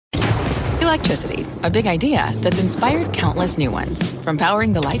electricity, a big idea that's inspired countless new ones. From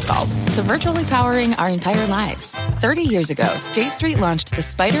powering the light bulb to virtually powering our entire lives. 30 years ago, State Street launched the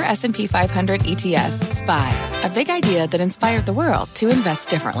Spider S&P 500 ETF, SPY. A big idea that inspired the world to invest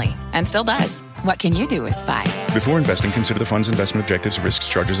differently. And still does. What can you do with SPY? Before investing, consider the fund's investment objectives, risks,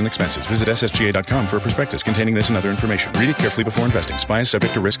 charges, and expenses. Visit ssga.com for a prospectus containing this and other information. Read it carefully before investing. SPY is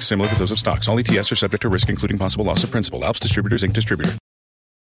subject to risks similar to those of stocks. All ETFs are subject to risk, including possible loss of principal. Alps Distributors, Inc. Distributor.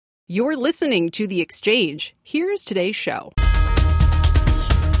 You're listening to The Exchange. Here's today's show.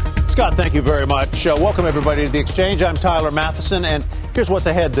 Scott, thank you very much. Welcome, everybody, to The Exchange. I'm Tyler Matheson, and here's what's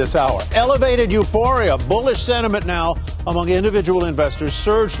ahead this hour. Elevated euphoria, bullish sentiment now among individual investors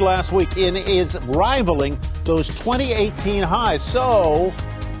surged last week and is rivaling those 2018 highs. So,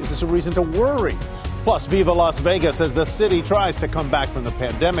 is this a reason to worry? Plus, Viva Las Vegas as the city tries to come back from the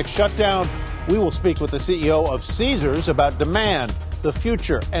pandemic shutdown. We will speak with the CEO of Caesars about demand, the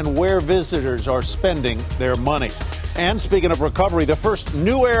future, and where visitors are spending their money. And speaking of recovery, the first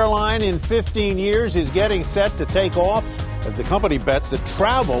new airline in 15 years is getting set to take off as the company bets that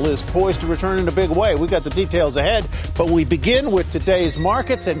travel is poised to return in a big way. We've got the details ahead, but we begin with today's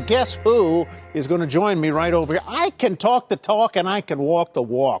markets, and guess who is going to join me right over here? I can talk the talk and I can walk the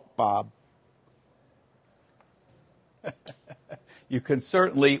walk, Bob. You can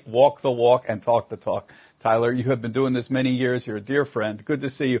certainly walk the walk and talk the talk. Tyler, you have been doing this many years. You're a dear friend. Good to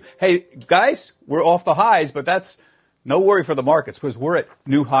see you. Hey, guys, we're off the highs, but that's no worry for the markets because we're at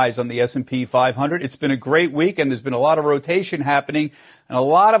new highs on the S&P 500. It's been a great week, and there's been a lot of rotation happening and a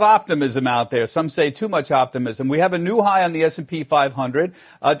lot of optimism out there. Some say too much optimism. We have a new high on the S&P 500.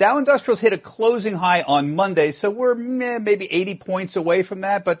 Dow Industrials hit a closing high on Monday, so we're maybe 80 points away from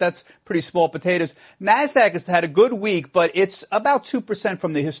that, but that's pretty small potatoes. NASDAQ has had a good week, but it's about 2%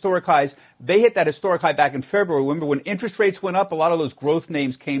 from the historic highs. They hit that historic high back in February. Remember, when interest rates went up, a lot of those growth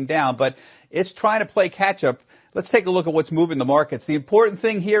names came down, but it's trying to play catch-up. Let's take a look at what's moving the markets. The important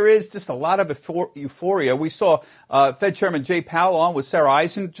thing here is just a lot of euphoria. We saw Fed Chairman Jay Powell on with Sarah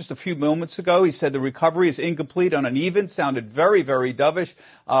Eisen just a few moments ago. He said the recovery is incomplete and uneven. Sounded very, very dovish.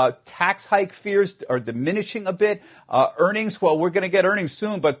 Tax hike fears are diminishing a bit. Earnings, well, we're going to get earnings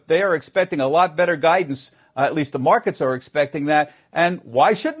soon, but they are expecting a lot better guidance. At least the markets are expecting that. And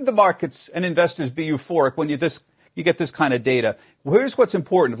why shouldn't the markets and investors be euphoric when you get this kind of data? Well, here's what's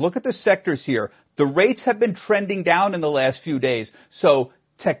important. Look at the sectors here. The rates have been trending down in the last few days. So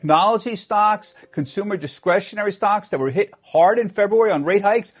technology stocks, consumer discretionary stocks that were hit hard in February on rate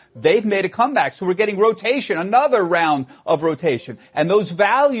hikes, they've made a comeback. So we're getting rotation, another round of rotation. And those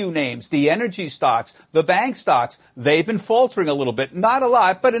value names, the energy stocks, the bank stocks, they've been faltering a little bit. Not a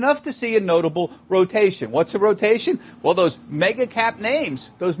lot, but enough to see a notable rotation. What's a rotation? Well, those mega cap names,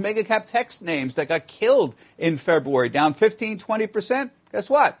 those mega cap tech names that got killed in February, down 15, 20%. Guess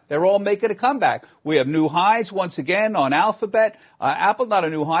what? They're all making a comeback. We have new highs once again on Alphabet. Apple, not a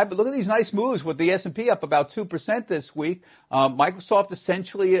new high, but look at these nice moves with the S&P up about 2% this week. Microsoft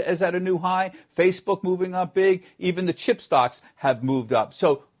essentially is at a new high. Facebook moving up big. Even the chip stocks have moved up.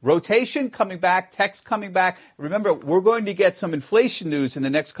 So rotation coming back, tech's coming back. Remember, we're going to get some inflation news in the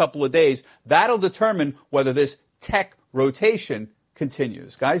next couple of days. That'll determine whether this tech rotation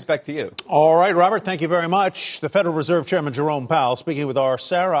continues. Guys, back to you. All right, Robert, thank you very much. The Federal Reserve Chairman Jerome Powell speaking with our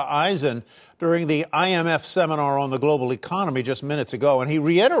Sarah Eisen during the IMF seminar on the global economy just minutes ago, and he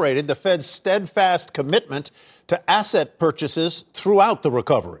reiterated the Fed's steadfast commitment to asset purchases throughout the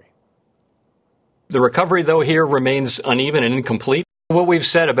recovery. The recovery, though, here remains uneven and incomplete. What we've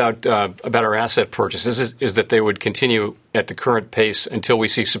said about our asset purchases is that they would continue at the current pace until we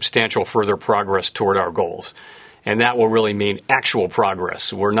see substantial further progress toward our goals. And that will really mean actual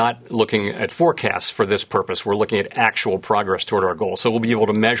progress. We're not looking at forecasts for this purpose. We're looking at actual progress toward our goals. So we'll be able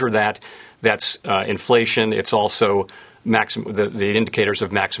to measure that. That's inflation. It's also the indicators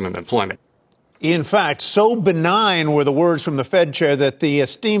of maximum employment. In fact, so benign were the words from the Fed chair that the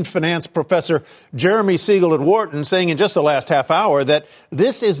esteemed finance professor Jeremy Siegel at Wharton saying in just the last half hour that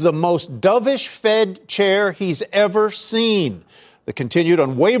this is the most dovish Fed chair he's ever seen. The continued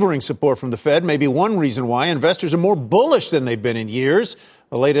unwavering support from the Fed may be one reason why investors are more bullish than they've been in years.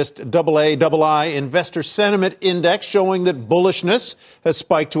 The latest AA Investor Sentiment Index showing that bullishness has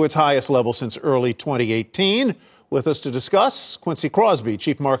spiked to its highest level since early 2018. With us to discuss, Quincy Crosby,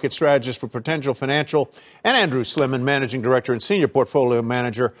 Chief Market Strategist for Prudential Financial, and Andrew Slimman, Managing Director and Senior Portfolio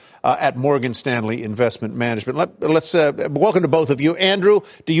Manager at Morgan Stanley Investment Management. Let's welcome to both of you. Andrew,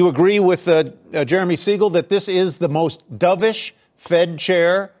 do you agree with Jeremy Siegel that this is the most dovish Fed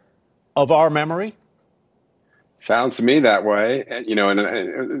chair of our memory? Sounds to me that way.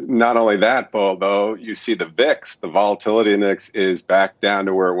 And not only that, though, you see the VIX, the volatility index, is back down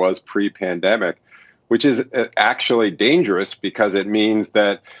to where it was pre-pandemic, which is actually dangerous because it means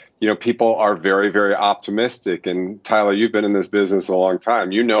that, people are very, very optimistic. And Tyler, you've been in this business a long time.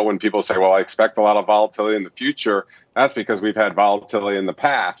 When people say, well, I expect a lot of volatility in the future, that's because we've had volatility in the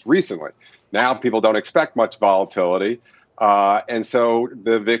past recently. Now people don't expect much volatility. And so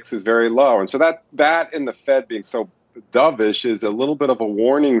the VIX is very low. And so that and the Fed being so dovish is a little bit of a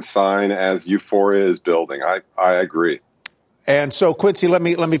warning sign as euphoria is building. I agree. And so, Quincy, let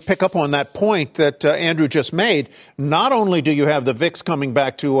me pick up on that point that Andrew just made. Not only do you have the VIX coming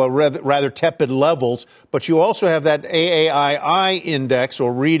back to rather tepid levels, but you also have that AAII index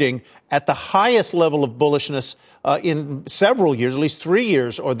or reading at the highest level of bullishness in several years, at least 3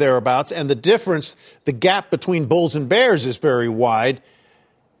 years or thereabouts. And the gap between bulls and bears is very wide.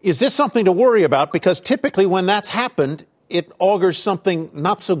 Is this something to worry about? Because typically when that's happened, it augurs something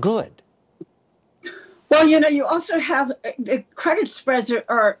not so good. Well, you also have the credit spreads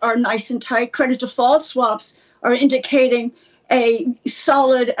are nice and tight. Credit default swaps are indicating a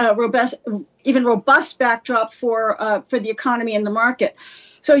solid, robust backdrop for the economy and the market.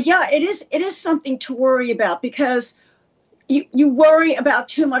 So, yeah, it is something to worry about because you worry about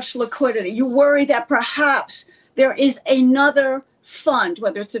too much liquidity. You worry that perhaps there is another fund,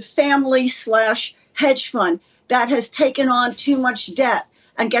 whether it's a family/hedge fund, that has taken on too much debt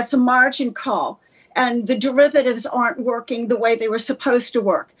and gets a margin call. And the derivatives aren't working the way they were supposed to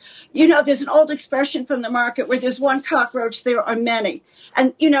work. There's an old expression from the market where there's one cockroach, there are many.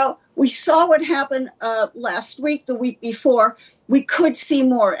 And, we saw what happened last week, the week before. We could see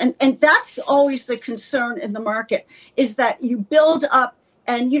more. And that's always the concern in the market, is that you build up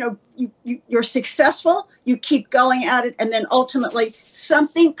and, you're successful, you keep going at it, and then ultimately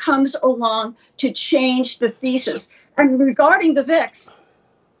something comes along to change the thesis. And regarding the VIX,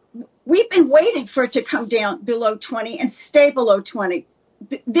 we've been waiting for it to come down below 20 and stay below 20.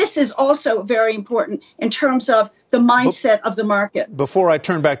 This is also very important in terms of the mindset of the market. Before I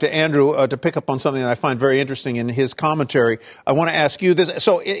turn back to Andrew to pick up on something that I find very interesting in his commentary, I want to ask you this.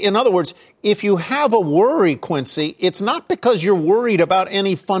 So, in other words, if you have a worry, Quincy, it's not because you're worried about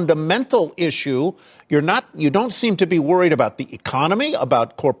any fundamental issue. You don't seem to be worried about the economy,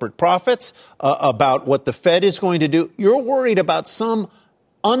 about corporate profits, about what the Fed is going to do. You're worried about some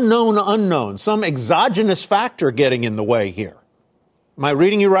unknown, some exogenous factor getting in the way here. Am I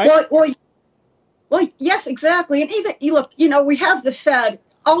reading you right? Well, yes, exactly. And even, we have the Fed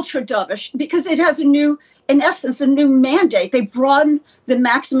ultra dovish because it has in essence, a new mandate. They broadened the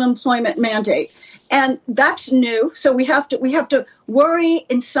maximum employment mandate. And that's new. So we have to worry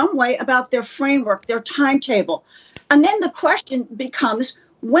in some way about their framework, their timetable. And then the question becomes,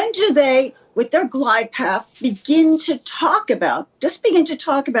 when do they, with their glide path, begin to talk about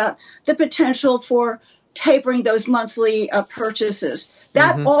the potential for tapering those monthly purchases?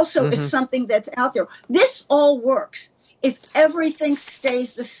 That also is something that's out there. This all works if everything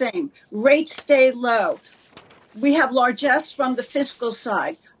stays the same, rates stay low. We have largesse from the fiscal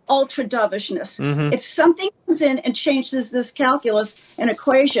side, ultra dovishness. If something comes in and changes this calculus and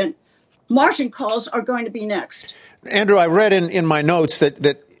equation, margin calls are going to be next. Andrew, I read in my notes that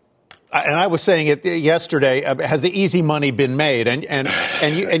and I was saying it yesterday, has the easy money been made?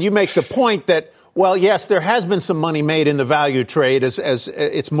 And you make the point that, well, yes, there has been some money made in the value trade as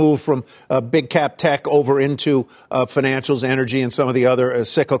it's moved from big cap tech over into financials, energy, and some of the other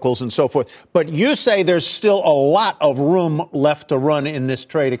cyclicals and so forth. But you say there's still a lot of room left to run in this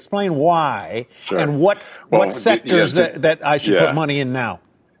trade. Explain why and what sectors that I should put money in now.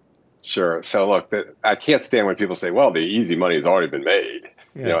 Sure. So, look, I can't stand when people say, well, the easy money has already been made.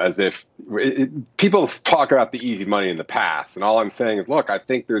 Yeah. As if people talk about the easy money in the past. And all I'm saying is, look, I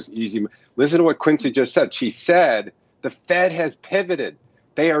think there's easy. Listen to what Quincy just said. She said the Fed has pivoted.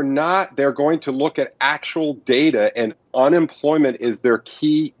 They're going to look at actual data, and unemployment is their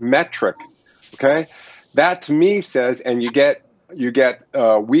key metric. OK, that to me says, and you get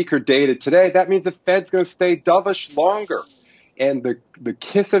weaker data today. That means the Fed's going to stay dovish longer. And the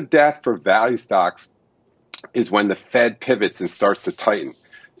kiss of death for value stocks is when the Fed pivots and starts to tighten.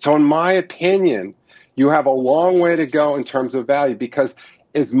 So in my opinion, you have a long way to go in terms of value, because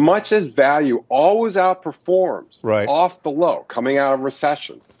as much as value always outperforms off the low coming out of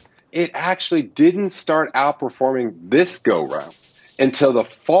recession, it actually didn't start outperforming this go-round until the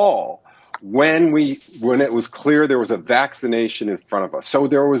fall when it was clear there was a vaccination in front of us. So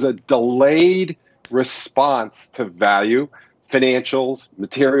there was a delayed response to value, financials,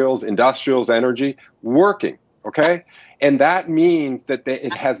 materials, industrials, energy, working. Okay. And that means that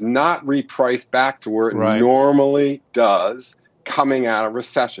it has not repriced back to where it normally does coming out of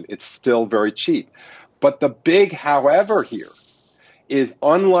recession. It's still very cheap. But the big however here is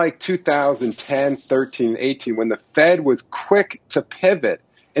unlike 2010, 13, 18, when the Fed was quick to pivot,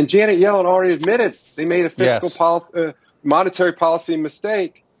 and Janet Yellen already admitted they made a fiscal monetary policy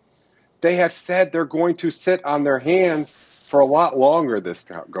mistake. They have said they're going to sit on their hands for a lot longer this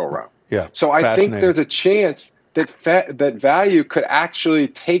go around. Yeah. So I think there's a chance that value could actually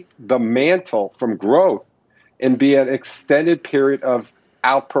take the mantle from growth and be an extended period of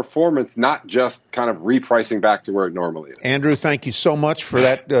outperformance, not just kind of repricing back to where it normally is. Andrew, thank you so much for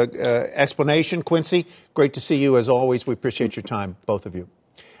that explanation. Quincy, great to see you as always. We appreciate your time, both of you.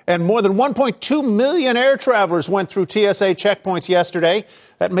 And more than 1.2 million air travelers went through TSA checkpoints yesterday.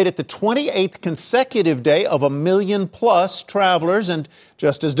 That made it the 28th consecutive day of 1 million plus travelers. And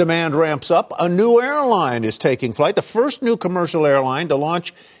just as demand ramps up, a new airline is taking flight, the first new commercial airline to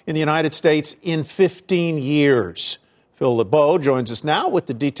launch in the United States in 15 years. Phil LeBeau joins us now with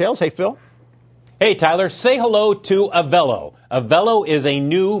the details. Hey, Phil. Hey, Tyler, say hello to Avelo. Avelo is a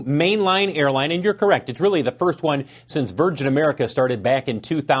new mainline airline, and you're correct. It's really the first one since Virgin America started back in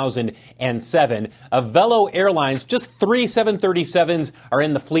 2007. Avelo Airlines, just 3 737s are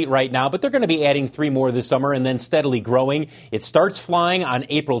in the fleet right now, but they're going to be adding 3 more this summer and then steadily growing. It starts flying on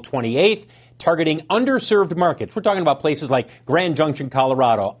April 28th. Targeting underserved markets. We're talking about places like Grand Junction,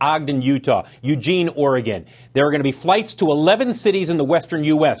 Colorado, Ogden, Utah, Eugene, Oregon. There are going to be flights to 11 cities in the western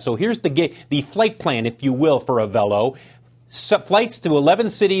U.S. So here's the flight plan, if you will, for Avelo. Flights to 11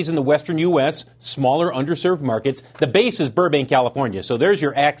 cities in the western U.S., smaller underserved markets. The base is Burbank, California. So there's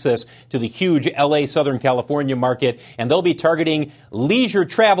your access to the huge L.A. Southern California market. And they'll be targeting leisure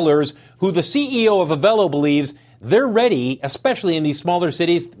travelers who the CEO of Avelo believes they're ready, especially in these smaller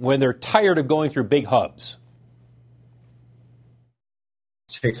cities, when they're tired of going through big hubs.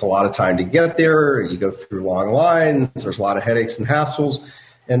 It takes a lot of time to get there. You go through long lines. There's a lot of headaches and hassles.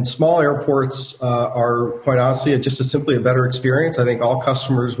 And small airports are, quite honestly, just simply a better experience. I think all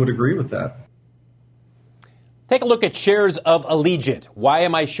customers would agree with that. Take a look at shares of Allegiant. Why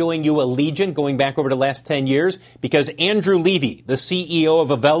am I showing you Allegiant going back over the last 10 years? Because Andrew Levy, the CEO of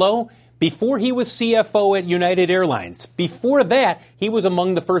Avelo, before he was CFO at United Airlines, before that, he was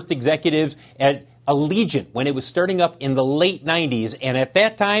among the first executives at Allegiant when it was starting up in the late 90s. And at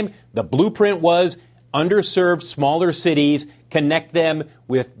that time, the blueprint was underserved smaller cities, connect them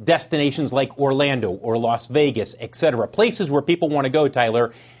with destinations like Orlando or Las Vegas, etc. Places where people want to go,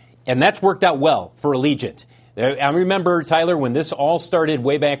 Tyler. And that's worked out well for Allegiant. I remember, Tyler, when this all started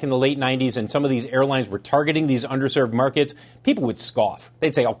way back in the late 90s and some of these airlines were targeting these underserved markets, people would scoff.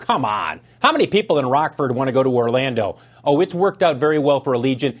 They'd say, oh, come on. How many people in Rockford want to go to Orlando? Oh, it's worked out very well for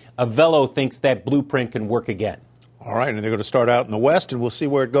Allegiant. Avelo thinks that blueprint can work again. All right, and they're going to start out in the West, and we'll see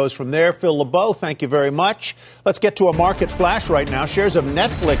where it goes from there. Phil LeBeau, thank you very much. Let's get to a market flash right now. Shares of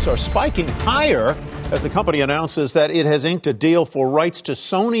Netflix are spiking higher as the company announces that it has inked a deal for rights to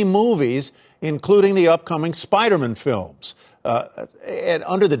Sony movies, including the upcoming Spider-Man films. And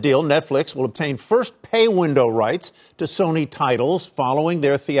under the deal, Netflix will obtain first pay window rights to Sony titles following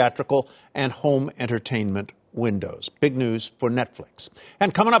their theatrical and home entertainment windows. Big news for Netflix.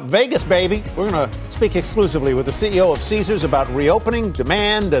 And coming up, Vegas, baby. We're going to speak exclusively with the CEO of Caesars about reopening,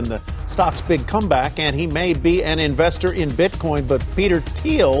 demand, and the stock's big comeback. And he may be an investor in Bitcoin, but Peter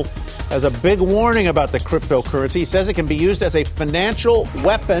Thiel has a big warning about the cryptocurrency. He says it can be used as a financial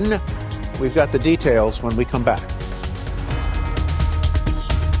weapon. We've got the details when we come back.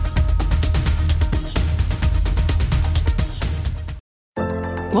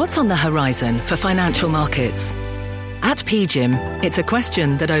 What's on the horizon for financial markets? At PGIM, it's a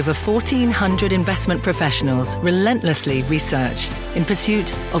question that over 1,400 investment professionals relentlessly research in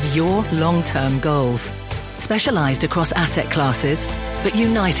pursuit of your long-term goals. Specialized across asset classes, but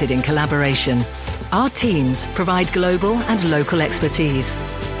united in collaboration, our teams provide global and local expertise.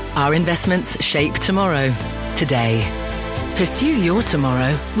 Our investments shape tomorrow, today. Pursue your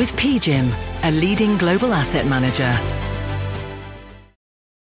tomorrow with PGIM, a leading global asset manager.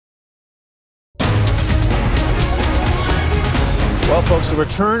 Well, folks, the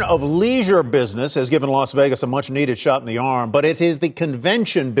return of leisure business has given Las Vegas a much-needed shot in the arm, but it is the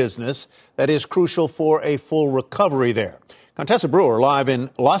convention business that is crucial for a full recovery there. Contessa Brewer live in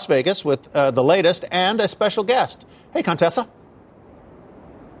Las Vegas with the latest and a special guest. Hey, Contessa.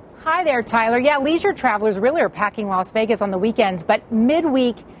 Hi there, Tyler. Yeah, leisure travelers really are packing Las Vegas on the weekends, but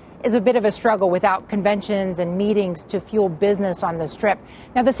midweek is a bit of a struggle without conventions and meetings to fuel business on the Strip.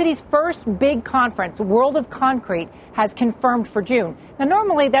 Now, the city's first big conference, World of Concrete, has confirmed for June. Now,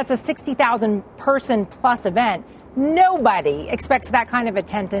 normally that's a 60,000 person plus event. Nobody expects that kind of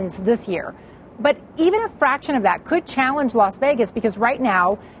attendance this year. But even a fraction of that could challenge Las Vegas because right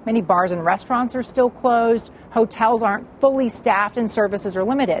now, many bars and restaurants are still closed, hotels aren't fully staffed, and services are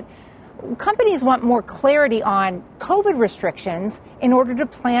limited. Companies want more clarity on COVID restrictions in order to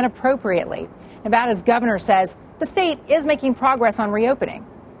plan appropriately. Nevada's governor says the state is making progress on reopening.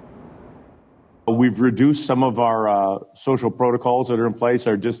 We've reduced some of our social protocols that are in place,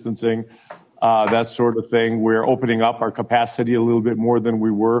 our distancing, that sort of thing. We're opening up our capacity a little bit more than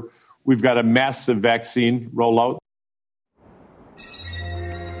we were. We've got a massive vaccine rollout.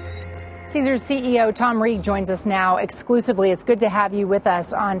 Caesars CEO Tom Reeg joins us now exclusively. It's good to have you with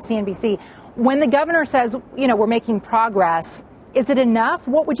us on CNBC. When the governor says, we're making progress, is it enough?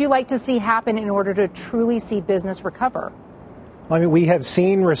 What would you like to see happen in order to truly see business recover? I mean, we have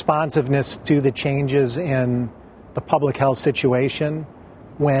seen responsiveness to the changes in the public health situation.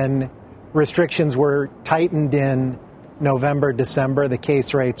 When restrictions were tightened in November, December, the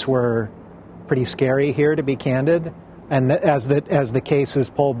case rates were pretty scary here, to be candid. And as the cases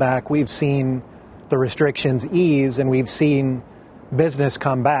pulled back, we've seen the restrictions ease and we've seen business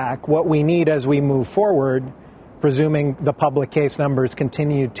come back. What we need as we move forward, presuming the public case numbers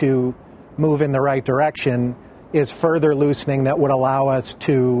continue to move in the right direction, is further loosening that would allow us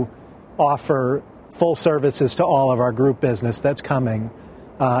to offer full services to all of our group business that's coming.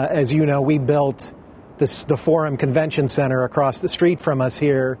 As you know, we built the Forum Convention Center across the street from us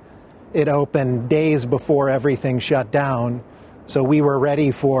here. It opened days before everything shut down. So we were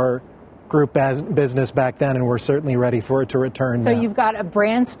ready for group business back then, and we're certainly ready for it to return now. So you've got a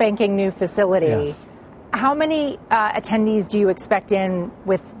brand spanking new facility. Yes. How many attendees do you expect in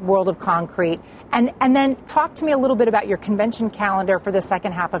with World of Concrete? And then talk to me a little bit about your convention calendar for the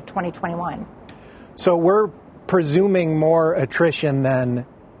second half of 2021. So we're presuming more attrition than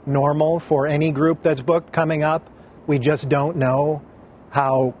normal for any group that's booked coming up. We just don't know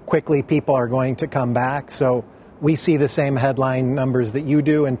how quickly people are going to come back. So we see the same headline numbers that you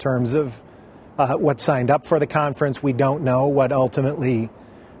do in terms of what signed up for the conference. We don't know what ultimately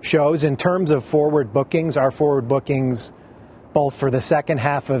shows. In terms of forward bookings, our forward bookings, both for the second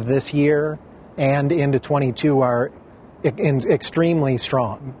half of this year and into 22, are extremely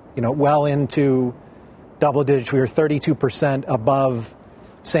strong. Well into double digits. We were 32% above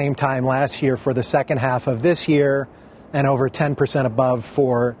same time last year for the second half of this year, and over 10% above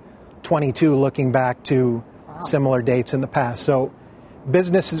for 22, looking back to similar dates in the past. So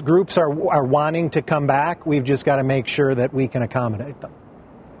business groups are wanting to come back. We've just got to make sure that we can accommodate them.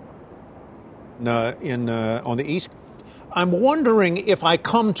 On the East, I'm wondering if I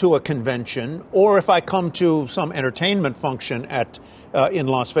come to a convention or if I come to some entertainment function in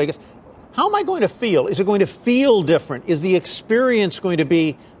Las Vegas, how am I going to feel? Is it going to feel different? Is the experience going to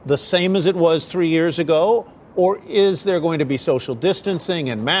be the same as it was 3 years ago? Or is there going to be social distancing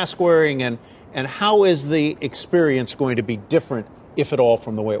and mask wearing? And how is the experience going to be different, if at all,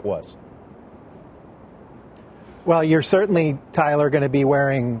 from the way it was? Well, you're certainly, Tyler, going to be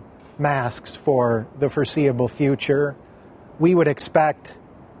wearing masks for the foreseeable future. We would expect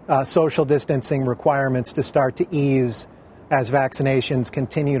social distancing requirements to start to ease as vaccinations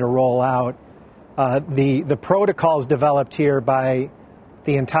continue to roll out. The protocols developed here by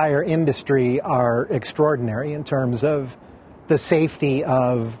the entire industry are extraordinary in terms of the safety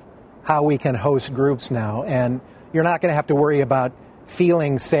of how we can host groups now. And you're not going to have to worry about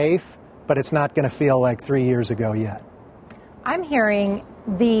feeling safe, but it's not going to feel like 3 years ago yet. I'm hearing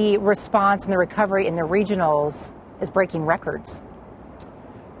the response and the recovery in the regionals is breaking records.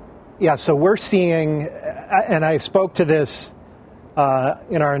 Yeah, so we're seeing, and I spoke to this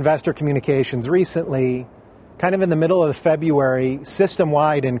in our investor communications recently, kind of in the middle of February,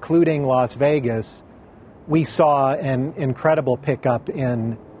 system-wide, including Las Vegas, we saw an incredible pickup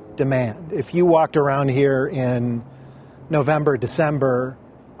in demand. If you walked around here in November, December,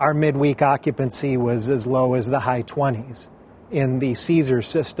 our midweek occupancy was as low as the high 20s in the Caesars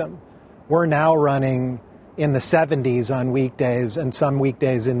system. We're now running in the 70s on weekdays and some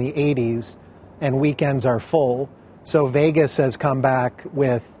weekdays in the 80s, and weekends are full. So Vegas has come back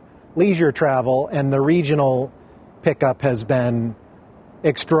with leisure travel, and the regional pickup has been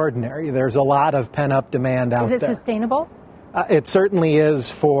extraordinary. There's a lot of pent-up demand out there. Is it sustainable? It certainly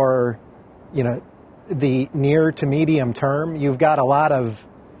is for, the near to medium term. You've got a lot of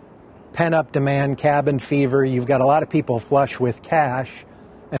pent-up demand, cabin fever. You've got a lot of people flush with cash.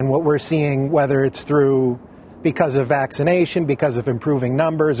 And what we're seeing, whether it's through because of vaccination, because of improving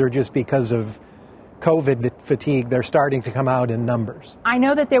numbers, or just because of COVID fatigue, they're starting to come out in numbers. I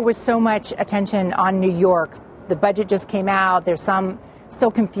know that there was so much attention on New York. The budget just came out. There's some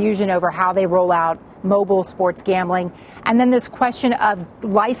still confusion over how they roll out mobile sports gambling. And then this question of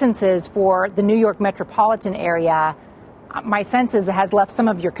licenses for the New York metropolitan area. My sense is it has left some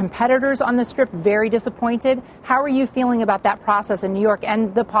of your competitors on the Strip very disappointed. How are you feeling about that process in New York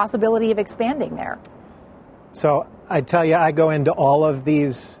and the possibility of expanding there? So I tell you, I go into all of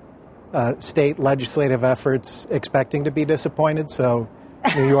these state legislative efforts expecting to be disappointed. So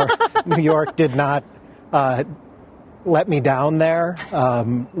New York did not let me down there.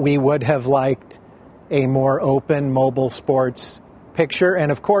 We would have liked a more open mobile sports picture.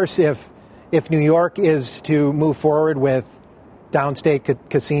 And of course, if New York is to move forward with downstate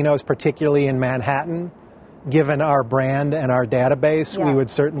casinos, particularly in Manhattan, given our brand and our database, we would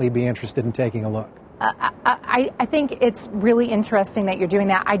certainly be interested in taking a look. I think it's really interesting that you're doing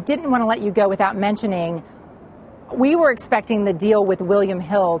that. I didn't want to let you go without mentioning, we were expecting the deal with William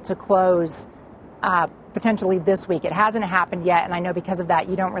Hill to close potentially this week. It hasn't happened yet, and I know because of that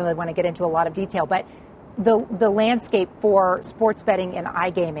you don't really want to get into a lot of detail, but the landscape for sports betting and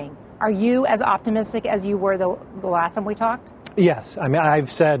iGaming, are you as optimistic as you were the last time we talked? Yes. I mean,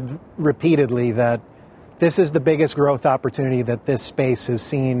 I've said repeatedly that this is the biggest growth opportunity that this space has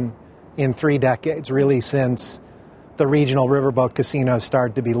seen in 3 decades, really since the regional riverboat casinos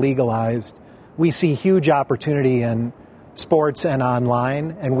started to be legalized. We see huge opportunity in sports and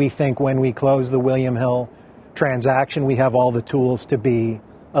online, and we think when we close the William Hill transaction, we have all the tools to be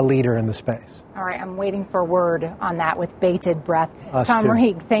a leader in the space. All right, I'm waiting for word on that with bated breath. Us Tom too.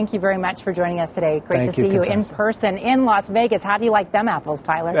 Reeg, thank you very much for joining us today. Great Thank to see you in Contessa. person in Las Vegas. How do you like them apples,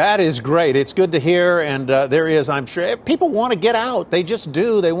 Tyler? That is great. It's good to hear, and there is, I'm sure, people want to get out. They just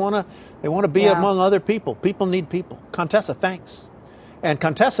do. They want to be among other people. People need people. Contessa, thanks. And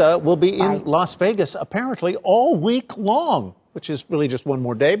Contessa will be in Las Vegas apparently all week long, which is really just one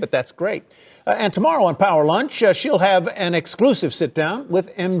more day, but that's great. And tomorrow on Power Lunch, she'll have an exclusive sit-down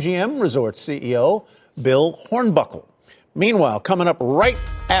with MGM Resorts CEO Bill Hornbuckle. Meanwhile, coming up right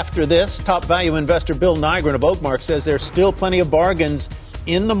after this, top value investor Bill Nygren of Oakmark says there's still plenty of bargains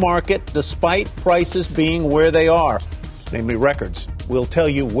in the market despite prices being where they are, namely records. We'll tell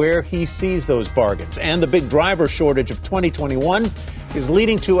you where he sees those bargains. And the big driver shortage of 2021 is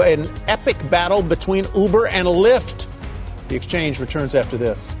leading to an epic battle between Uber and Lyft. The Exchange returns after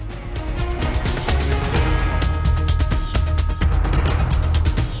this.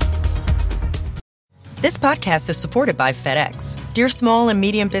 This podcast is supported by FedEx. Dear small and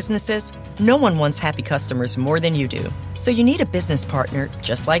medium businesses, no one wants happy customers more than you do. So you need a business partner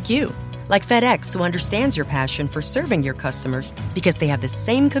just like you. Like FedEx, who understands your passion for serving your customers because they have the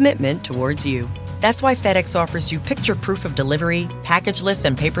same commitment towards you. That's why FedEx offers you picture proof of delivery, packageless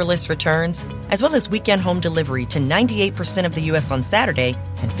and paperless returns, as well as weekend home delivery to 98% of the U.S. on Saturday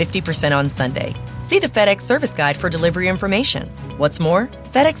and 50% on Sunday. See the FedEx service guide for delivery information. What's more,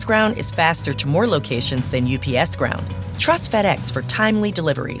 FedEx Ground is faster to more locations than UPS Ground. Trust FedEx for timely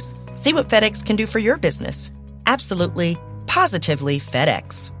deliveries. See what FedEx can do for your business. Absolutely, positively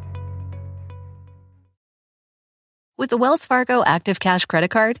FedEx. With the Wells Fargo Active Cash Credit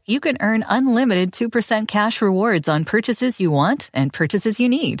Card, you can earn unlimited 2% cash rewards on purchases you want and purchases you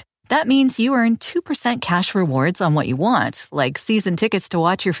need. That means you earn 2% cash rewards on what you want, like season tickets to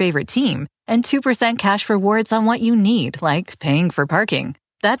watch your favorite team, and 2% cash rewards on what you need, like paying for parking.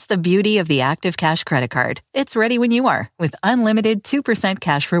 That's the beauty of the Active Cash Credit Card. It's ready when you are, with unlimited 2%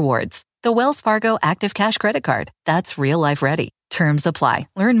 cash rewards. The Wells Fargo Active Cash Credit Card. That's real life ready. Terms apply.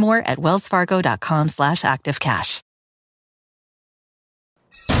 Learn more at wellsfargo.com/activecash.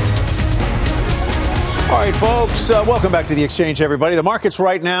 All right, folks, welcome back to the Exchange, everybody. The markets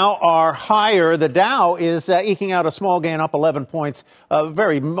right now are higher. The Dow is eking out a small gain, up 11 points, a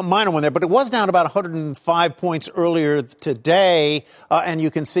very minor one there, but it was down about 105 points earlier today, and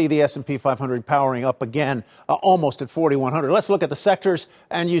you can see the S&P 500 powering up again, almost at 4,100. Let's look at the sectors,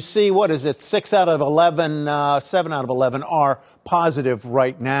 and you see, what is it, 7 out of 11 are positive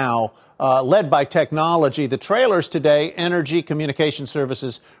right now. Led by technology. The trailers today, energy, communication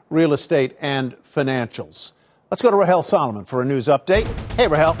services, real estate, and financials. Let's go to Rahel Solomon for a news update. Hey,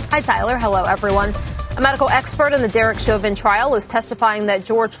 Rahel. Hi, Tyler. Hello, everyone. A medical expert in the Derek Chauvin trial is testifying that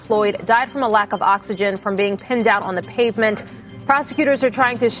George Floyd died from a lack of oxygen from being pinned down on the pavement. Prosecutors are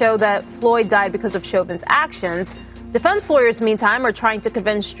trying to show that Floyd died because of Chauvin's actions. Defense lawyers, meantime, are trying to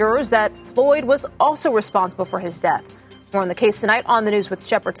convince jurors that Floyd was also responsible for his death. More on the case tonight on the News with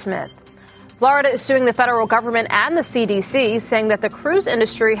Shepard Smith. Florida is suing the federal government and the CDC, saying that the cruise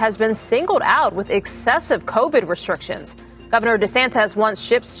industry has been singled out with excessive COVID restrictions. Governor DeSantis wants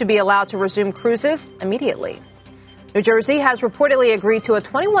ships to be allowed to resume cruises immediately. New Jersey has reportedly agreed to a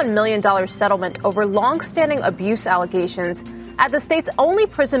 $21 million settlement over long-standing abuse allegations at the state's only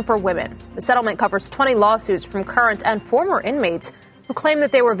prison for women. The settlement covers 20 lawsuits from current and former inmates who claim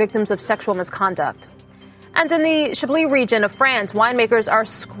that they were victims of sexual misconduct. And in the Chablis region of France, winemakers are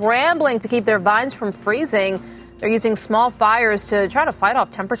scrambling to keep their vines from freezing. They're using small fires to try to fight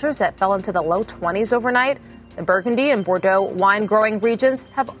off temperatures that fell into the low 20s overnight. The Burgundy and Bordeaux wine-growing regions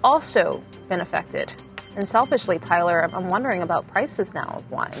have also been affected. And selfishly, Tyler, I'm wondering about prices now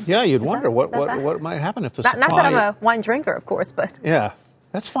of wine. Yeah, you'd wonder what might happen if the supply... Not that I'm a wine drinker, of course, but... Yeah,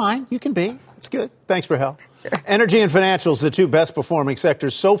 that's fine. You can be. It's good. Thanks for help. Sure. Energy and financials, the two best performing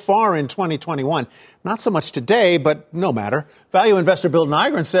sectors so far in 2021. Not so much today, but no matter. Value investor Bill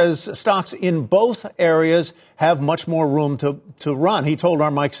Nygren says stocks in both areas have much more room to run. He told our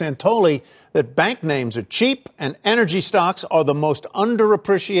Mike Santoli that bank names are cheap and energy stocks are the most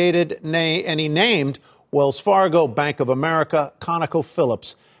underappreciated, and he named Wells Fargo, Bank of America,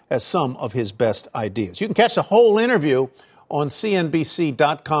 ConocoPhillips as some of his best ideas. You can catch the whole interview on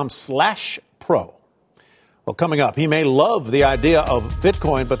cnbc.com/pro. Well, coming up, he may love the idea of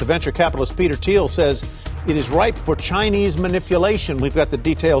Bitcoin, but the venture capitalist Peter Thiel says it is ripe for Chinese manipulation. We've got the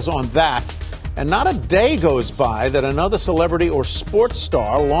details on that. And not a day goes by that another celebrity or sports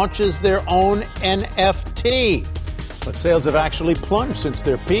star launches their own NFT. But sales have actually plunged since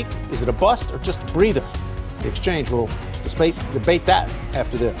their peak. Is it a bust or just a breather? The Exchange will debate that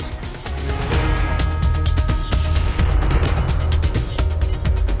after this.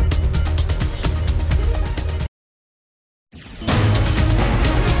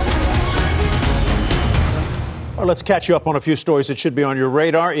 Let's catch you up on a few stories that should be on your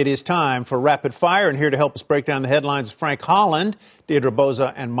radar. It is time for Rapid Fire, and here to help us break down the headlines, Frank Holland, Deirdre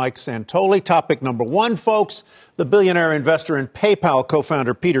Boza, and Mike Santoli. Topic number one, folks, the billionaire investor and PayPal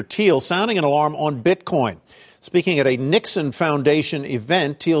co-founder Peter Thiel sounding an alarm on Bitcoin. Speaking at a Nixon Foundation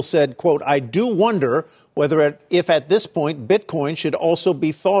event, Thiel said, quote, "I do wonder whether if at this point Bitcoin should also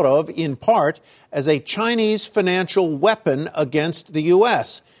be thought of in part as a Chinese financial weapon against the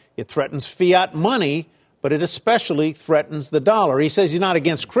U.S. It threatens fiat money, but it especially threatens the dollar." He says he's not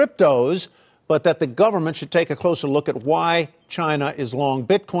against cryptos, but that the government should take a closer look at why China is long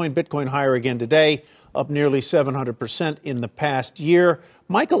Bitcoin. Bitcoin higher again today, up nearly 700% in the past year.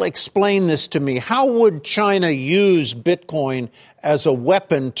 Michael, explain this to me. How would China use Bitcoin as a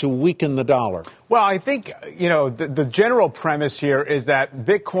weapon to weaken the dollar? Well, I think, the general premise here is that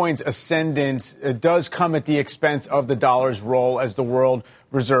Bitcoin's ascendance does come at the expense of the dollar's role as the world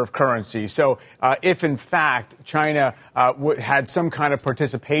reserve currency. So if, in fact, China had some kind of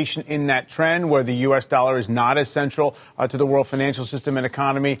participation in that trend where the U.S. dollar is not as central to the world financial system and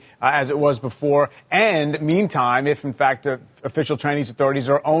economy as it was before, and meantime, if, in fact, official Chinese authorities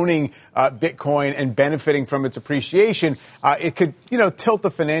are owning Bitcoin and benefiting from its appreciation, it could, tilt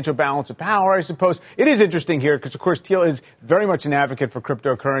the financial balance of power, I suppose. It is interesting here because, of course, Thiel is very much an advocate for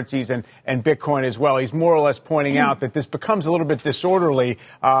cryptocurrencies and Bitcoin as well. He's more or less pointing out that this becomes a little bit disorderly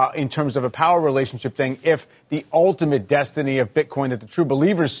in terms of a power relationship thing if the ultimate destiny of Bitcoin that the true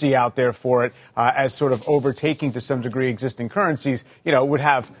believers see out there for it as sort of overtaking to some degree existing currencies, would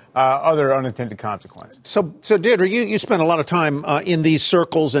have other unintended consequences. So Deirdre, you spend a lot of time in these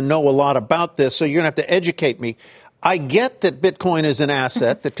circles and know a lot about this, so you're going to have to educate me. I get that Bitcoin is an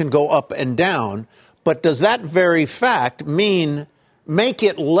asset that can go up and down, but does that very fact make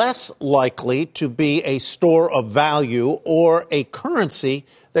it less likely to be a store of value or a currency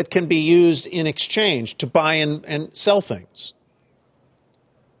that can be used in exchange to buy and sell things?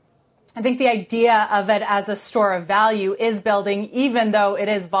 I think the idea of it as a store of value is building, even though it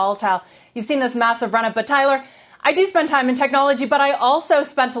is volatile. You've seen this massive run-up, but Tyler, I do spend time in technology, but I also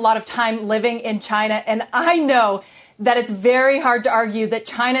spent a lot of time living in China, and I know that it's very hard to argue that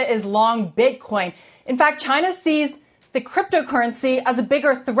China is long Bitcoin. In fact, China sees the cryptocurrency as a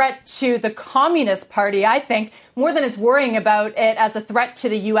bigger threat to the Communist Party, I think, more than it's worrying about it as a threat to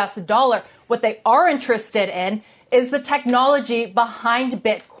the U.S. dollar. What they are interested in is the technology behind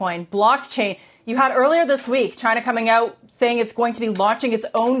Bitcoin, blockchain. You had earlier this week China coming out saying it's going to be launching its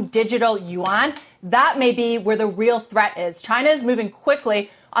own digital yuan. That may be where the real threat is. China is moving quickly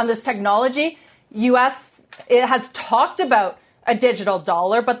on this technology. U.S. it has talked about a digital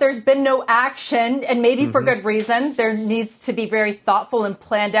dollar, but there's been no action, and maybe for good reason. There needs to be very thoughtful and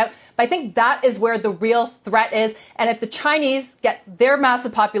planned out. But I think that is where the real threat is. And if the Chinese get their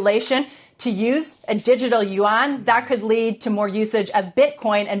massive population to use a digital yuan, that could lead to more usage of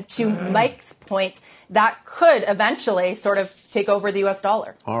Bitcoin. And to Mike's point, that could eventually sort of take over the U.S.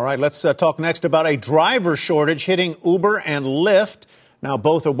 dollar. All right, let's talk next about a driver shortage hitting Uber and Lyft. Now,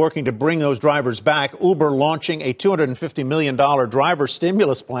 both are working to bring those drivers back. Uber launching a $250 million driver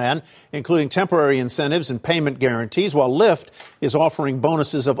stimulus plan, including temporary incentives and payment guarantees, while Lyft is offering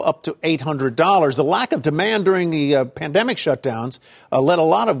bonuses of up to $800. The lack of demand during the pandemic shutdowns led a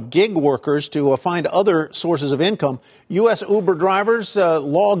lot of gig workers to find other sources of income. U.S. Uber drivers'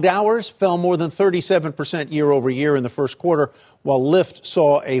 logged hours fell more than 37% year over year in the first quarter, while Lyft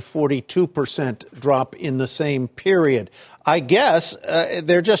saw a 42% drop in the same period. I guess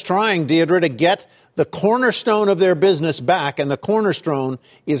they're just trying, Deirdre, to get the cornerstone of their business back, and the cornerstone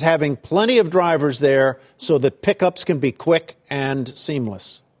is having plenty of drivers there so that pickups can be quick and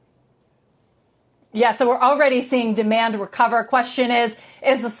seamless. Yeah, so we're already seeing demand recover. Question is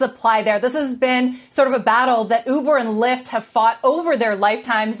the supply there? This has been sort of a battle that Uber and Lyft have fought over their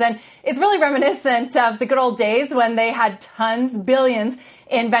lifetimes, and it's really reminiscent of the good old days when they had tons, billions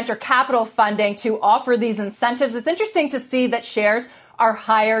in venture capital funding to offer these incentives. It's interesting to see that shares are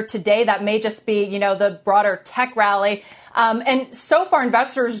higher today. That may just be, the broader tech rally. And so far,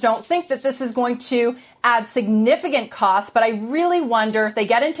 investors don't think that this is going to add significant costs. But I really wonder if they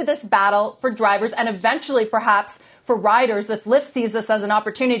get into this battle for drivers and eventually perhaps for riders, if Lyft sees this as an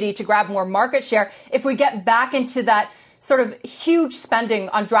opportunity to grab more market share, if we get back into that sort of huge spending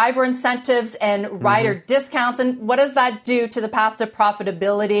on driver incentives and rider discounts. And what does that do to the path to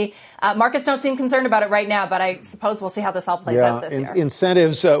profitability? Markets don't seem concerned about it right now, but I suppose we'll see how this all plays out this year.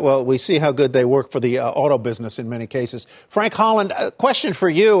 Incentives, we see how good they work for the auto business in many cases. Frank Holland, a question for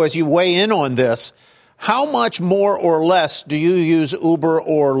you as you weigh in on this. How much more or less do you use Uber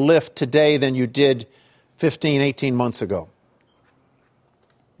or Lyft today than you did 15, 18 months ago?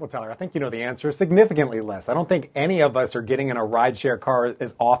 Well, Tyler, I think you know the answer. Significantly less. I don't think any of us are getting in a rideshare car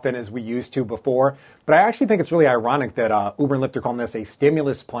as often as we used to before. But I actually think it's really ironic that Uber and Lyft are calling this a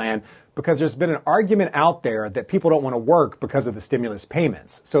stimulus plan because there's been an argument out there that people don't want to work because of the stimulus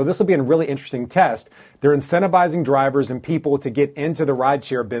payments. So this will be a really interesting test. They're incentivizing drivers and people to get into the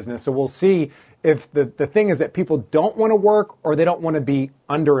rideshare business. So we'll see if the thing is that people don't want to work or they don't want to be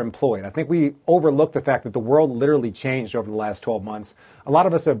underemployed. I think we overlook the fact that the world literally changed over the last 12 months. A lot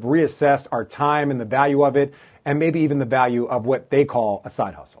of us have reassessed our time and the value of it, and maybe even the value of what they call a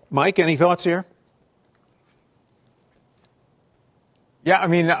side hustle. Mike, any thoughts here? Yeah, I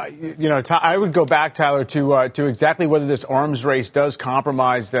mean, I would go back, Tyler, to exactly whether this arms race does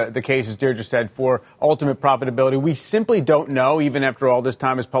compromise the case, as Deirdre said, for ultimate profitability. We simply don't know, even after all this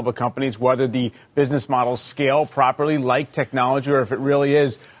time as public companies, whether the business models scale properly like technology or if it really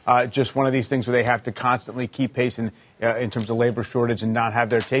is just one of these things where they have to constantly keep pace in terms of labor shortage and not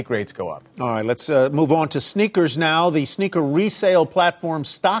have their take rates go up. All right, let's move on to sneakers now. The sneaker resale platform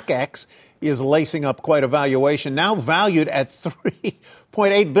StockX is lacing up quite a valuation, now valued at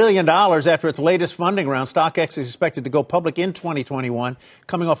 $3.8 billion after its latest funding round. StockX is expected to go public in 2021,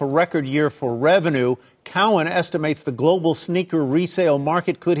 coming off a record year for revenue. Cowen estimates the global sneaker resale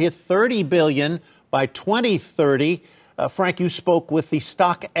market could hit $30 billion by 2030. Frank, you spoke with the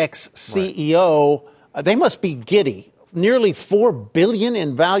StockX CEO. Right. They must be giddy. Nearly $4 billion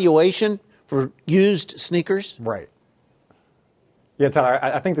in valuation for used sneakers. Right. Yeah, Tyler,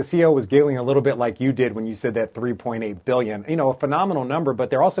 I think the CEO was giggling a little bit like you did when you said that $3.8 billion. A phenomenal number,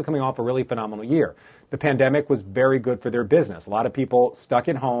 but they're also coming off a really phenomenal year. The pandemic was very good for their business. A lot of people stuck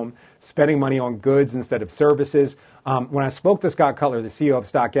at home, spending money on goods instead of services. When I spoke to Scott Cutler, the CEO of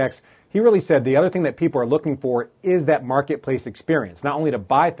StockX, he really said the other thing that people are looking for is that marketplace experience, not only to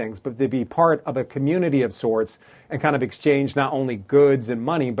buy things, but to be part of a community of sorts and kind of exchange not only goods and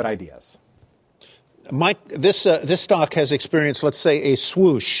money, but ideas. Mike, this stock has experienced, let's say, a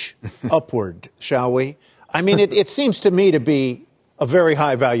swoosh upward, shall we? I mean, it seems to me to be a very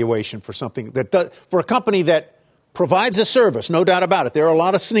high valuation for something for a company that provides a service, no doubt about it. There are a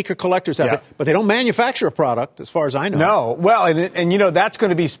lot of sneaker collectors out there, but they don't manufacture a product, as far as I know. No. Well, and that's going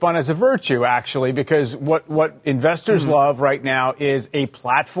to be spun as a virtue, actually, because what investors love right now is a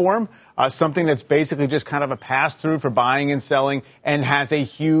platform, something that's basically just kind of a pass-through for buying and selling and has a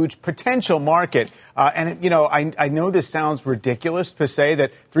huge potential market. I know this sounds ridiculous to say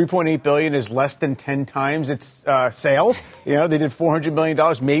that $3.8 billion is less than 10 times its sales. They did $400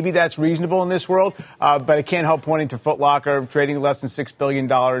 million. Maybe that's reasonable in this world, but I can't help pointing to Foot Locker trading less than $6 billion,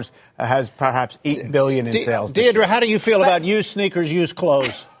 has perhaps $8 billion in sales. Deirdre, how do you feel about used sneakers, used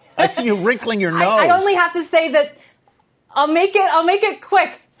clothes? I see you wrinkling your nose. I only have to say that I'll make it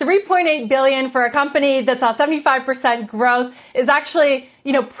quick. $3.8 billion for a company that saw 75% growth is actually,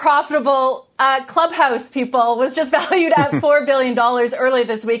 profitable. Clubhouse, people, was just valued at $4 billion earlier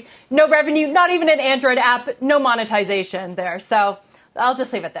this week. No revenue, not even an Android app, no monetization there. So I'll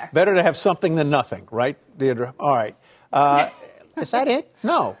just leave it there. Better to have something than nothing, right, Deirdre? All right. Is that it?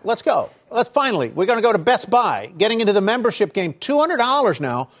 No. Let's go. We're going to go to Best Buy. Getting into the membership game, $200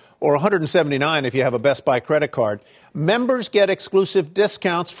 now, or $179 if you have a Best Buy credit card. Members get exclusive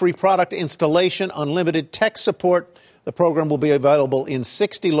discounts, free product installation, unlimited tech support. The program will be available in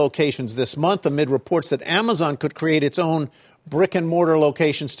 60 locations this month amid reports that Amazon could create its own brick-and-mortar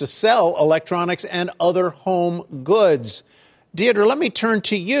locations to sell electronics and other home goods. Deirdre, let me turn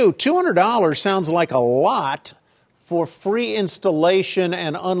to you. $200 sounds like a lot for free installation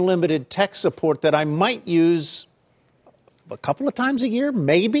and unlimited tech support that I might use a couple of times a year,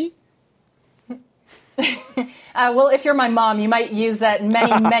 maybe? Well, if you're my mom, you might use that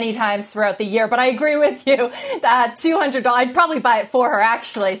many times throughout the year. But I agree with you that $200, I'd probably buy it for her,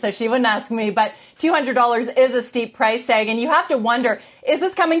 actually, so she wouldn't ask me. But $200 is a steep price tag. And you have to wonder, is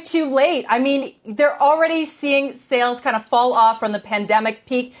this coming too late? I mean, they're already seeing sales kind of fall off from the pandemic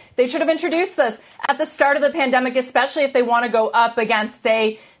peak. They should have introduced this at the start of the pandemic, especially if they want to go up against,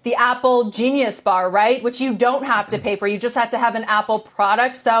 say, the Apple Genius Bar, right? Which you don't have to pay for. You just have to have an Apple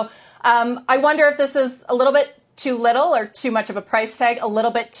product. So I wonder if this is a little bit too little or too much of a price tag, a little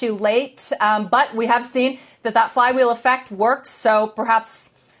bit too late. But we have seen that flywheel effect works. So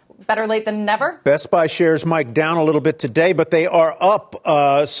perhaps better late than never. Best Buy shares, Mike, down a little bit today, but they are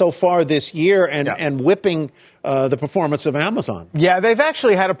up so far this year and whipping the performance of Amazon. Yeah, they've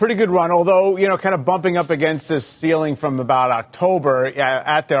actually had a pretty good run, although, kind of bumping up against this ceiling from about October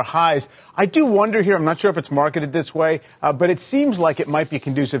at their highs. I do wonder here, I'm not sure if it's marketed this way, but it seems like it might be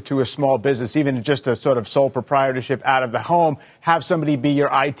conducive to a small business, even just a sort of sole proprietorship out of the home, have somebody be your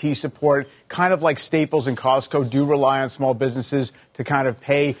IT support, kind of like Staples and Costco do rely on small businesses to kind of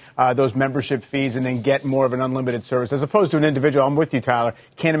pay those membership fees and then get more of an unlimited service, as opposed to an individual. I'm with you, Tyler.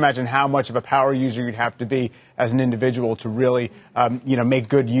 Can't imagine how much of a power user you'd have to be as an individual to really, make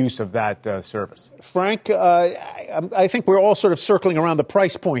good use of that service. Frank, I think we're all sort of circling around the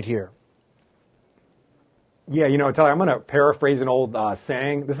price point here. Yeah, Tyler, I'm going to paraphrase an old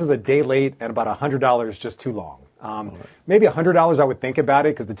saying. This is a day late and about $100 just too long. Maybe $100 I would think about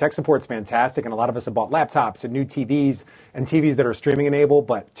it because the tech support's fantastic and a lot of us have bought laptops and new TVs and TVs that are streaming enabled,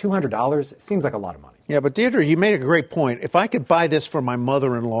 but $200 seems like a lot of money. Yeah, but Deirdre, you made a great point. If I could buy this for my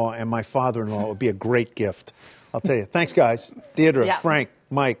mother-in-law and my father-in-law, it would be a great gift. I'll tell you. Thanks, guys. Deirdre, Frank,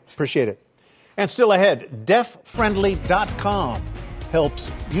 Mike, appreciate it. And still ahead, deafriendly.com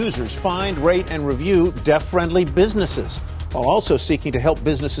helps users find, rate, and review deaf-friendly businesses, while also seeking to help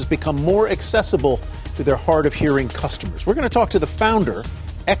businesses become more accessible to their hard-of-hearing customers. We're going to talk to the founder,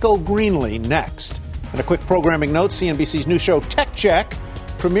 Echo Greenlee, next. And a quick programming note, CNBC's new show, Tech Check,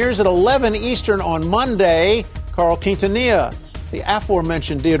 premieres at 11 Eastern on Monday. Carl Quintanilla, the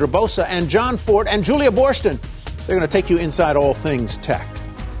aforementioned Deirdre Bosa, and John Ford, and Julia Borston, they're going to take you inside all things tech.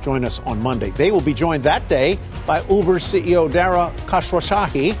 Join us on Monday. They will be joined that day by Uber's CEO, Dara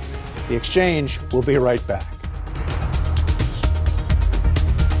Khosrowshahi. The Exchange will be right back.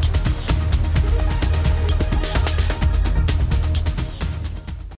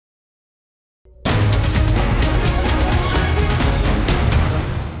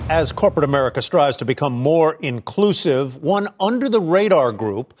 As corporate America strives to become more inclusive, one under-the-radar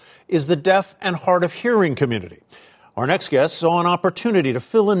group is the deaf and hard-of-hearing community. Our next guest saw an opportunity to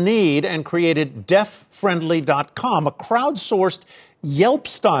fill a need and created deaffriendly.com, a crowdsourced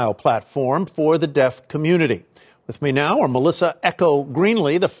Yelp-style platform for the deaf community. With me now are Melissa Echo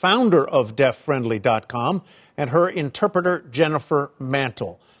Greenlee, the founder of deaffriendly.com, and her interpreter, Jennifer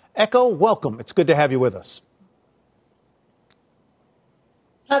Mantle. Echo, welcome. It's good to have you with us.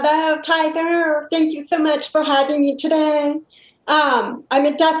 Hello, Tiger. Thank you so much for having me today. I'm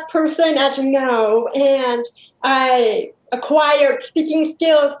a deaf person, as you know, and I acquired speaking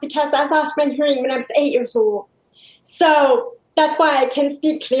skills because I lost my hearing when I was 8 years old. So that's why I can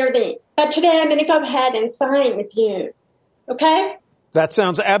speak clearly. But today I'm going to go ahead and sign with you. Okay? That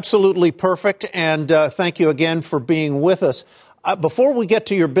sounds absolutely perfect, and thank you again for being with us. Before we get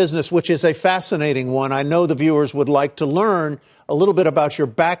to your business, which is a fascinating one, I know the viewers would like to learn a little bit about your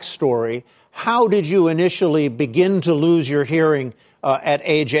backstory. How did you initially begin to lose your hearing at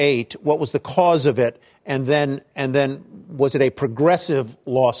age 8? What was the cause of it? And then was it a progressive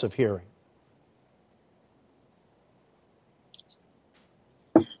loss of hearing?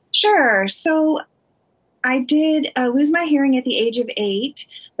 Sure. So I did lose my hearing at the age of 8,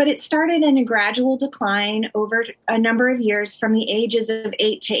 but it started in a gradual decline over a number of years from the ages of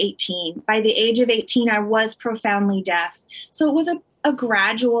 8 to 18. By the age of 18, I was profoundly deaf. So it was a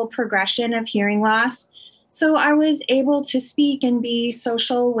gradual progression of hearing loss. So I was able to speak and be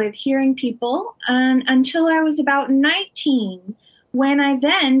social with hearing people until I was about 19, when I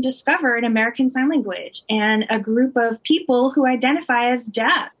then discovered American Sign Language and a group of people who identify as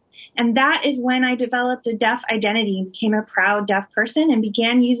deaf. And that is when I developed a deaf identity and became a proud deaf person and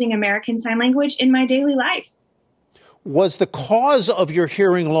began using American Sign Language in my daily life. Was the cause of your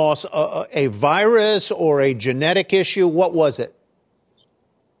hearing loss a virus or a genetic issue? What was it?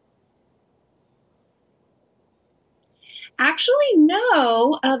 Actually,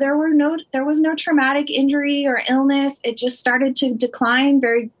 no. There was no traumatic injury or illness. It just started to decline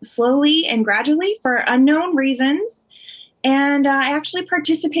very slowly and gradually for unknown reasons. And I actually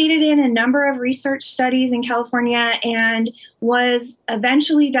participated in a number of research studies in California and was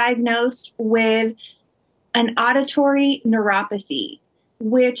eventually diagnosed with an auditory neuropathy,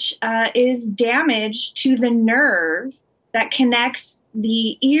 which is damage to the nerve that connects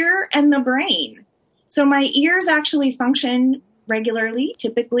the ear and the brain. So my ears actually function regularly,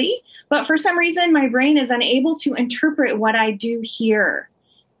 typically, but for some reason my brain is unable to interpret what I do hear.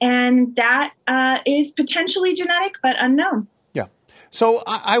 And that is potentially genetic, but unknown. Yeah. So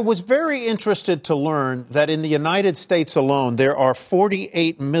I was very interested to learn that in the United States alone, there are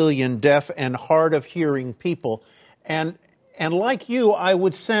 48 million deaf and hard of hearing people. And like you, I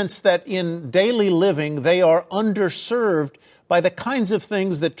would sense that in daily living, they are underserved by the kinds of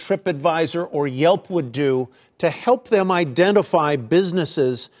things that TripAdvisor or Yelp would do to help them identify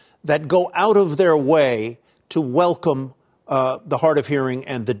businesses that go out of their way to welcome the hard of hearing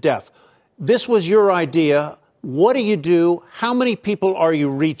and the deaf. This was your idea. What do you do? How many people are you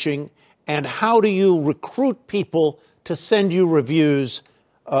reaching? And how do you recruit people to send you reviews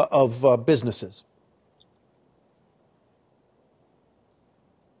of businesses?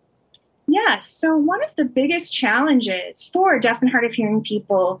 Yes. So one of the biggest challenges for deaf and hard of hearing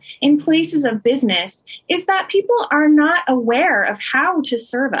people in places of business is that people are not aware of how to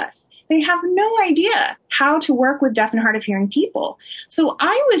serve us. They have no idea how to work with deaf and hard of hearing people. So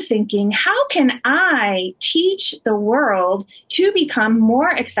I was thinking, how can I teach the world to become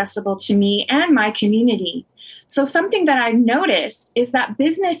more accessible to me and my community? So something that I've noticed is that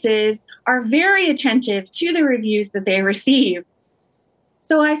businesses are very attentive to the reviews that they receive.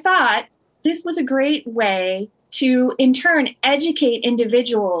 So I thought this was a great way to, in turn, educate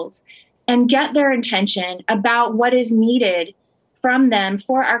individuals and get their attention about what is needed from them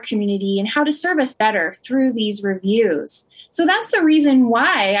for our community and how to serve us better through these reviews. So that's the reason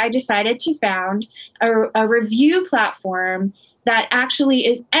why I decided to found a review platform that actually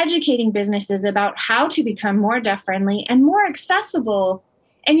is educating businesses about how to become more deaf-friendly and more accessible.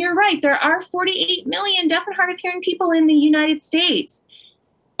 And you're right, there are 48 million deaf and hard of hearing people in the United States.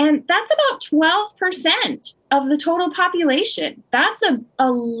 And that's about 12% of the total population. That's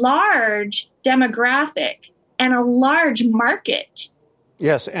a large demographic and a large market.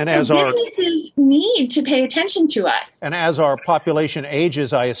 Yes, and so as our businesses need to pay attention to us. And as our population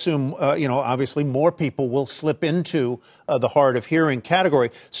ages, I assume, obviously more people will slip into the hard of hearing category.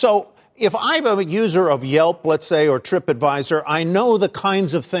 So if I'm a user of Yelp, let's say, or TripAdvisor, I know the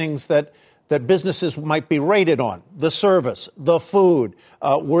kinds of things that businesses might be rated on: the service, the food,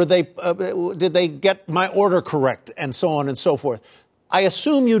 did they get my order correct, and so on and so forth. I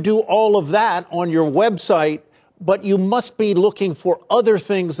assume you do all of that on your website, but you must be looking for other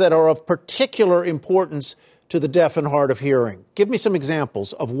things that are of particular importance to the deaf and hard of hearing. Give me some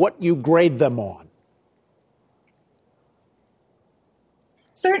examples of what you grade them on.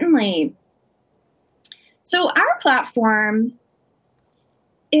 Certainly. So our platform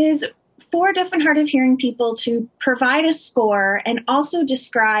is for deaf and hard of hearing people to provide a score and also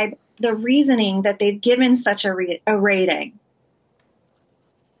describe the reasoning that they've given such a rating.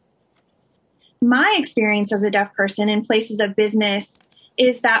 My experience as a deaf person in places of business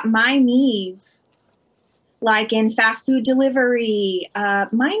is that my needs, like in fast food delivery,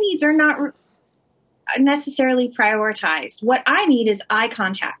 my needs are not necessarily prioritized. What I need is eye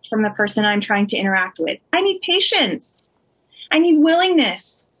contact from the person I'm trying to interact with. I need patience. I need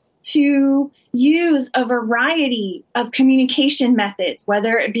willingness to use a variety of communication methods,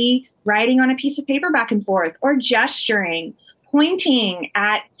 whether it be writing on a piece of paper back and forth or gesturing, pointing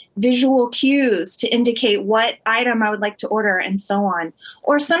at visual cues to indicate what item I would like to order and so on.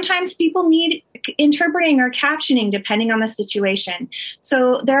 Or sometimes people need interpreting or captioning depending on the situation.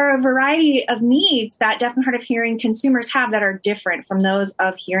 So there are a variety of needs that deaf and hard of hearing consumers have that are different from those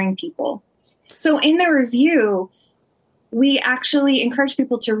of hearing people. So in the review, we actually encourage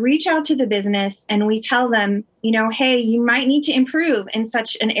people to reach out to the business, and we tell them, hey, you might need to improve in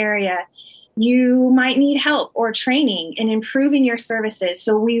such an area. You might need help or training in improving your services.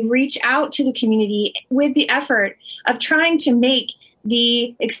 So we reach out to the community with the effort of trying to make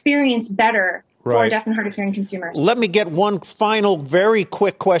the experience better for deaf and hard of hearing consumers. Let me get one final, very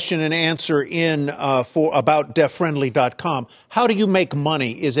quick question and answer in for about deafriendly.com. How do you make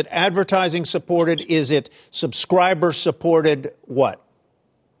money? Is it advertising supported? Is it subscriber supported? What?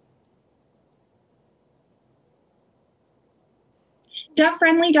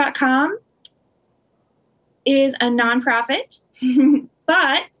 Deafriendly.com is a nonprofit,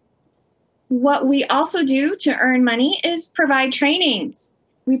 but what we also do to earn money is provide trainings.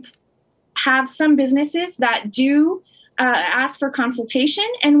 We have some businesses that do ask for consultation,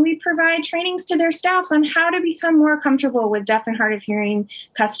 and we provide trainings to their staffs on how to become more comfortable with deaf and hard of hearing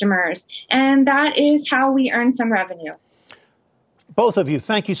customers. And that is how we earn some revenue. Both of you,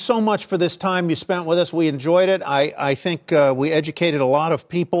 thank you so much for this time you spent with us. We enjoyed it. I think we educated a lot of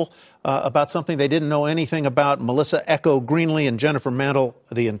people about something they didn't know anything about. Melissa Echo Greenlee and Jennifer Mantle,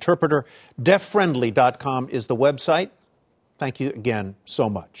 the interpreter. Deafriendly.com is the website. Thank you again so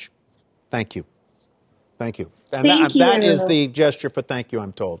much. Thank you. Thank you. And that is the gesture for thank you,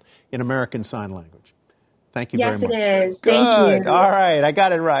 I'm told, in American Sign Language. Thank you very much. Yes, it is. Good. Thank you. All right. I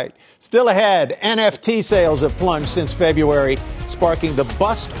got it right. Still ahead, NFT sales have plunged since February, sparking the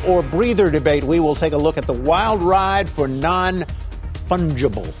bust or breather debate. We will take a look at the wild ride for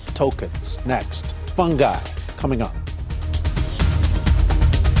non-fungible tokens. Next, fungi coming up.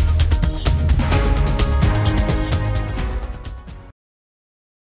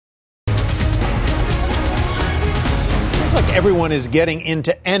 Everyone is getting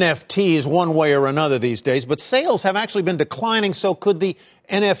into NFTs one way or another these days, but sales have actually been declining. So could the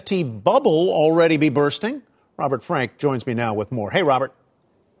NFT bubble already be bursting? Robert Frank joins me now with more. Hey, Robert.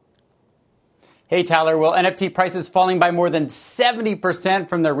 Hey, Tyler. Well, NFT prices falling by more than 70%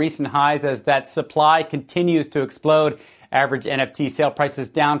 from their recent highs as that supply continues to explode. Average NFT sale prices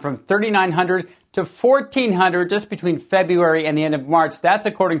down from $3,900 to $1,400 just between February and the end of March. That's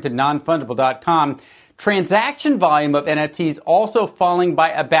according to nonfungible.com. Transaction volume of NFTs also falling by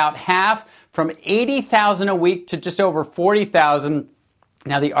about half, from 80,000 a week to just over 40,000.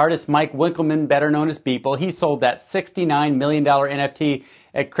 Now, the artist Mike Winkelmann, better known as Beeple, he sold that $69 million NFT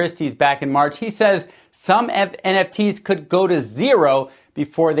at Christie's back in March. He says some NFTs could go to zero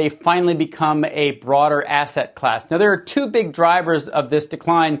before they finally become a broader asset class. Now, there are two big drivers of this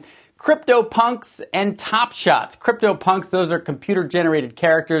decline: CryptoPunks and Top Shots. CryptoPunks, those are computer-generated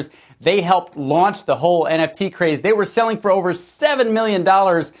characters. They helped launch the whole NFT craze. They were selling for over $7 million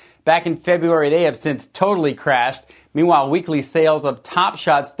back in February. They have since totally crashed. Meanwhile, weekly sales of Top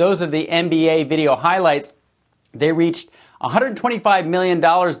Shots, those are the NBA video highlights, they reached $125 million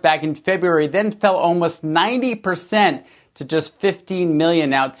back in February, then fell almost 90% to just $15 million.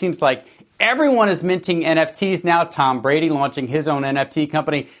 Now, it seems like everyone is minting NFTs now. Tom Brady launching his own NFT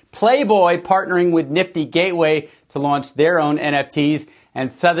company. Playboy partnering with Nifty Gateway to launch their own NFTs. And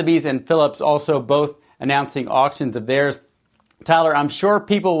Sotheby's and Phillips also both announcing auctions of theirs. Tyler, I'm sure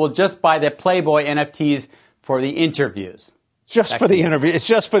people will just buy the Playboy NFTs for the interviews. Just for the interview. It's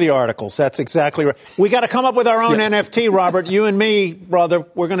just for the articles. That's exactly right. We got to come up with our own NFT, Robert. You and me, brother.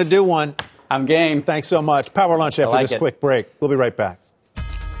 We're going to do one. I'm game. Thanks so much. Power Lunch after this quick break. We'll be right back.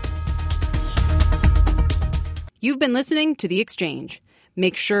 You've been listening to The Exchange.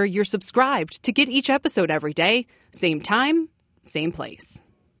 Make sure you're subscribed to get each episode every day. Same time, same place.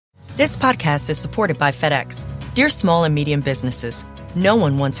 This podcast is supported by FedEx. Dear small and medium businesses, no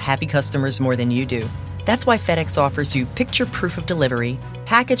one wants happy customers more than you do. That's why FedEx offers you picture proof of delivery,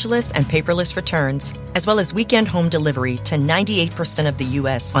 packageless and paperless returns, as well as weekend home delivery to 98% of the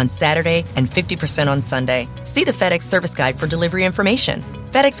U.S. on Saturday and 50% on Sunday. See the FedEx service guide for delivery information.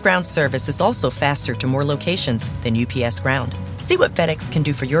 FedEx Ground service is also faster to more locations than UPS Ground. See what FedEx can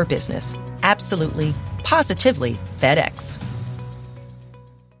do for your business. Absolutely, positively FedEx.